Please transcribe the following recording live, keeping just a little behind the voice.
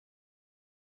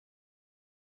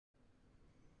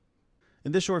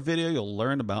In this short video, you'll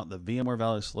learn about the VMware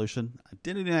Value Solution,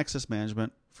 Identity and Access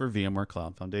Management for VMware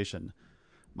Cloud Foundation.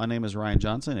 My name is Ryan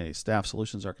Johnson, a Staff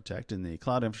Solutions Architect in the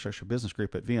Cloud Infrastructure Business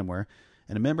Group at VMware,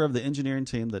 and a member of the engineering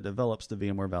team that develops the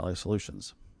VMware Value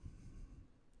Solutions.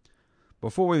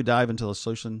 Before we dive into the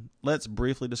solution, let's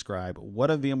briefly describe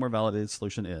what a VMware Validated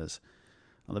Solution is.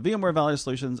 Now, the VMware Validated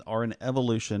Solutions are an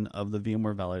evolution of the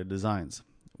VMware Validated designs,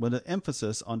 with an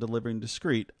emphasis on delivering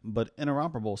discrete but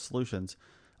interoperable solutions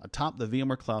atop the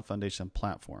VMware Cloud Foundation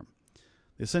platform.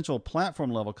 The essential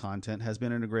platform-level content has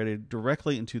been integrated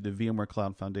directly into the VMware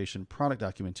Cloud Foundation product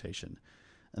documentation,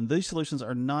 and these solutions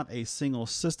are not a single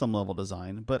system-level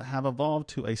design, but have evolved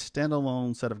to a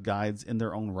standalone set of guides in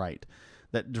their own right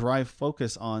that drive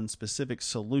focus on specific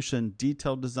solution,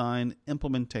 detailed design,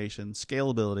 implementation,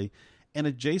 scalability, and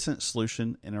adjacent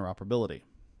solution interoperability.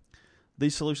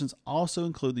 These solutions also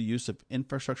include the use of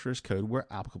infrastructure as code where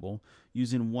applicable,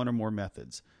 using one or more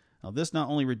methods. Now, this not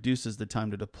only reduces the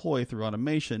time to deploy through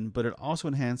automation, but it also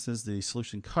enhances the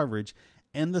solution coverage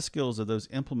and the skills of those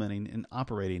implementing and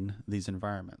operating these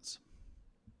environments.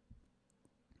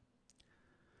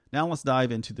 Now let's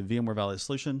dive into the VMware Validated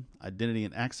Solution, Identity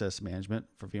and Access Management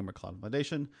for VMware Cloud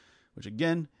Foundation, which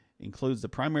again includes the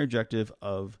primary objective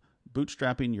of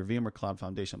bootstrapping your VMware Cloud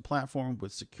Foundation platform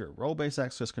with secure role-based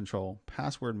access control,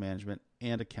 password management,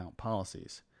 and account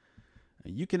policies.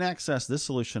 You can access this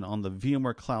solution on the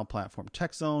VMware Cloud Platform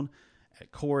Tech Zone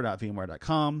at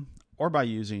core.vmware.com or by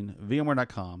using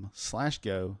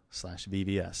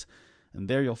vmware.com/go/VVS. And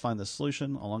there you'll find the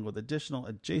solution along with additional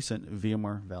adjacent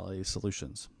VMware Validated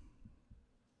solutions.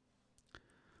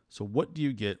 So what do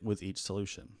you get with each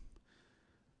solution?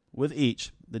 With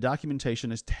each, the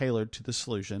documentation is tailored to the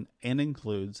solution and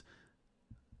includes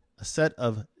a set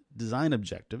of design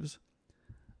objectives,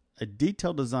 a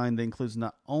detailed design that includes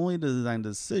not only the design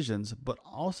decisions, but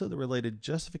also the related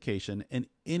justification and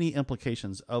any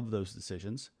implications of those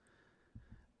decisions,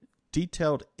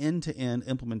 detailed end-to-end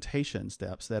implementation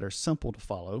steps that are simple to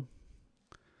follow,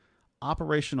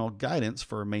 operational guidance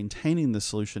for maintaining the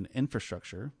solution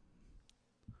infrastructure,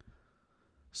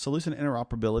 solution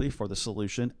interoperability for the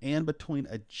solution and between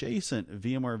adjacent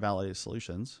VMware Validated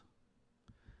solutions,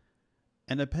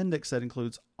 an appendix that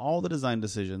includes all the design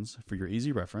decisions for your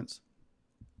easy reference,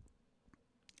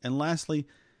 and lastly,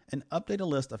 an updated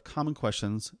list of common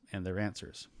questions and their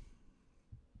answers.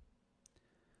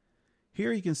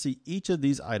 Here you can see each of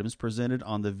these items presented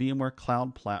on the VMware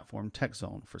Cloud Platform Tech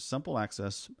Zone for simple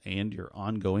access and your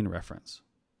ongoing reference.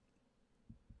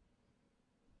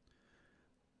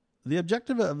 The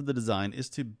objective of the design is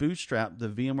to bootstrap the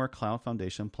VMware Cloud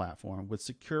Foundation platform with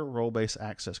secure role-based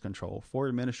access control for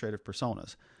administrative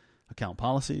personas, account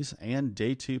policies, and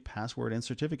day 2 password and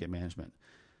certificate management.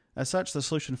 As such, the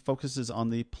solution focuses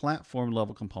on the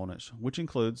platform-level components, which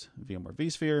includes VMware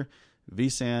vSphere,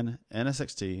 vSAN,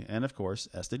 NSXT, and of course,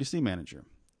 SDDC Manager.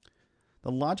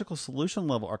 The logical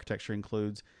solution-level architecture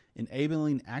includes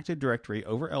enabling Active Directory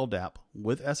over LDAP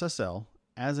with SSL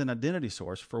as an identity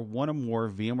source for one or more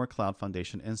VMware Cloud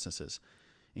Foundation instances,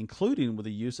 including with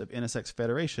the use of NSX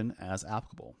Federation as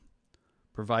applicable,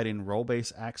 providing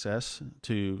role-based access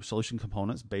to solution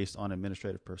components based on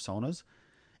administrative personas,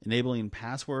 enabling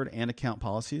password and account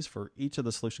policies for each of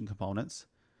the solution components,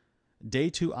 day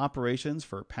 2 operations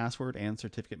for password and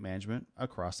certificate management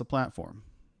across the platform.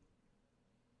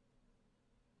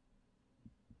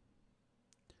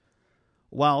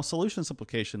 While solution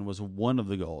simplification was one of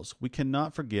the goals, we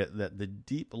cannot forget that the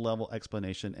deep level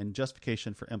explanation and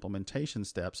justification for implementation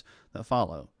steps that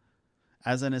follow.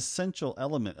 As an essential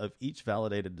element of each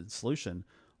validated solution,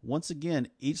 once again,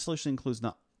 each solution includes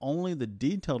not only the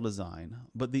detailed design,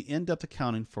 but the in-depth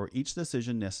accounting for each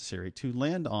decision necessary to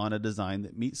land on a design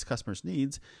that meets customers'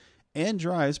 needs and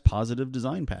drives positive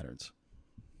design patterns.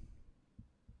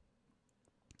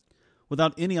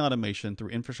 Without any automation through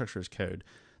infrastructure as code,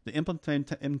 the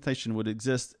implementation would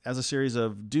exist as a series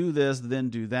of do this, then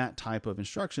do that type of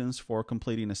instructions for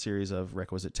completing a series of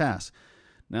requisite tasks.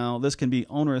 Now, this can be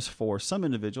onerous for some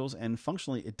individuals, and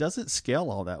functionally, it doesn't scale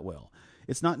all that well.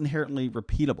 It's not inherently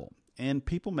repeatable, and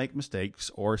people make mistakes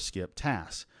or skip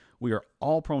tasks. We are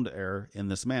all prone to error in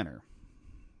this manner.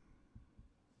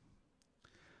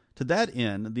 To that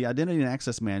end, the Identity and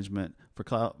Access Management for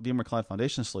VMware Cloud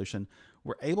Foundation solution,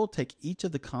 we're able to take each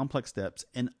of the complex steps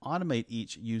and automate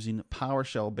each using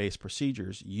PowerShell-based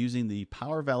procedures using the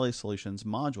Power Valley Solutions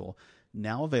module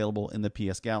now available in the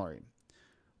PS Gallery.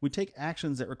 We take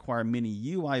actions that require many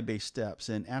UI-based steps,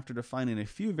 and after defining a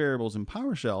few variables in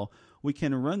PowerShell, we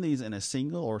can run these in a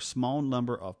single or small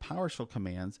number of PowerShell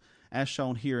commands, as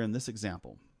shown here in this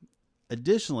example.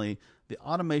 Additionally, The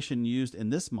automation used in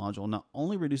this module not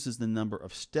only reduces the number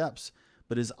of steps,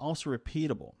 but is also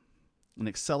repeatable and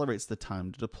accelerates the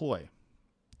time to deploy.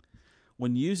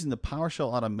 When using the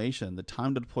PowerShell automation, the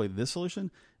time to deploy this solution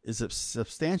is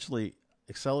substantially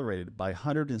accelerated by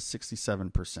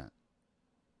 167%.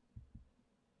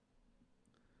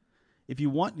 If you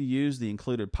want to use the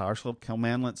included PowerShell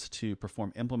commandlets to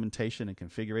perform implementation and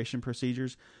configuration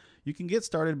procedures, you can get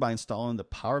started by installing the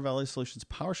PowerValley Solutions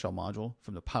PowerShell module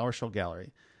from the PowerShell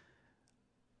gallery.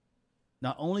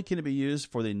 Not only can it be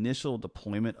used for the initial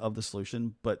deployment of the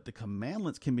solution, but the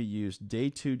commandlets can be used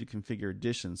day two to configure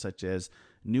additions such as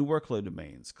new workload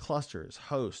domains, clusters,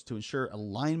 hosts to ensure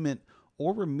alignment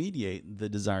or remediate the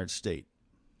desired state.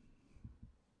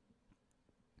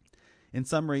 In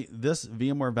summary, this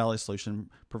VMware Valley solution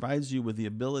provides you with the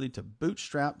ability to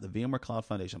bootstrap the VMware Cloud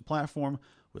Foundation platform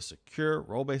with secure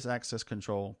role-based access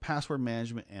control, password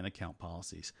management, and account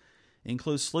policies. It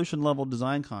includes solution-level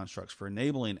design constructs for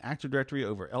enabling Active Directory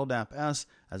over LDAP-S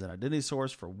as an identity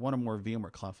source for one or more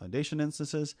VMware Cloud Foundation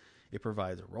instances. It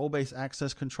provides role-based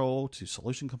access control to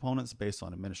solution components based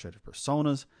on administrative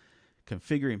personas,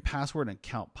 configuring password and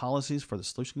account policies for the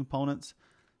solution components,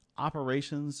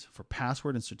 operations for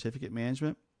password and certificate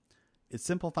management. It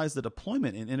simplifies the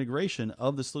deployment and integration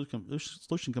of the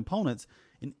solution components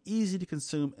in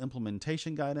easy-to-consume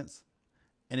implementation guidance,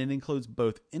 and it includes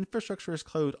both infrastructure as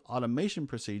code automation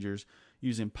procedures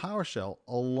using PowerShell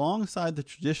alongside the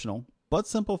traditional but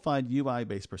simplified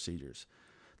UI-based procedures.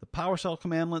 The PowerShell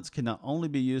commandlets can not only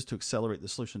be used to accelerate the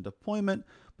solution deployment,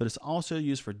 but it's also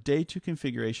used for day two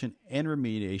configuration and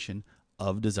remediation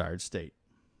of desired state.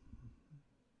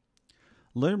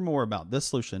 Learn more about this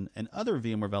solution and other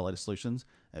VMware Validated solutions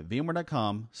at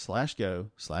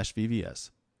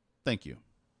vmware.com/go/VVS. Thank you.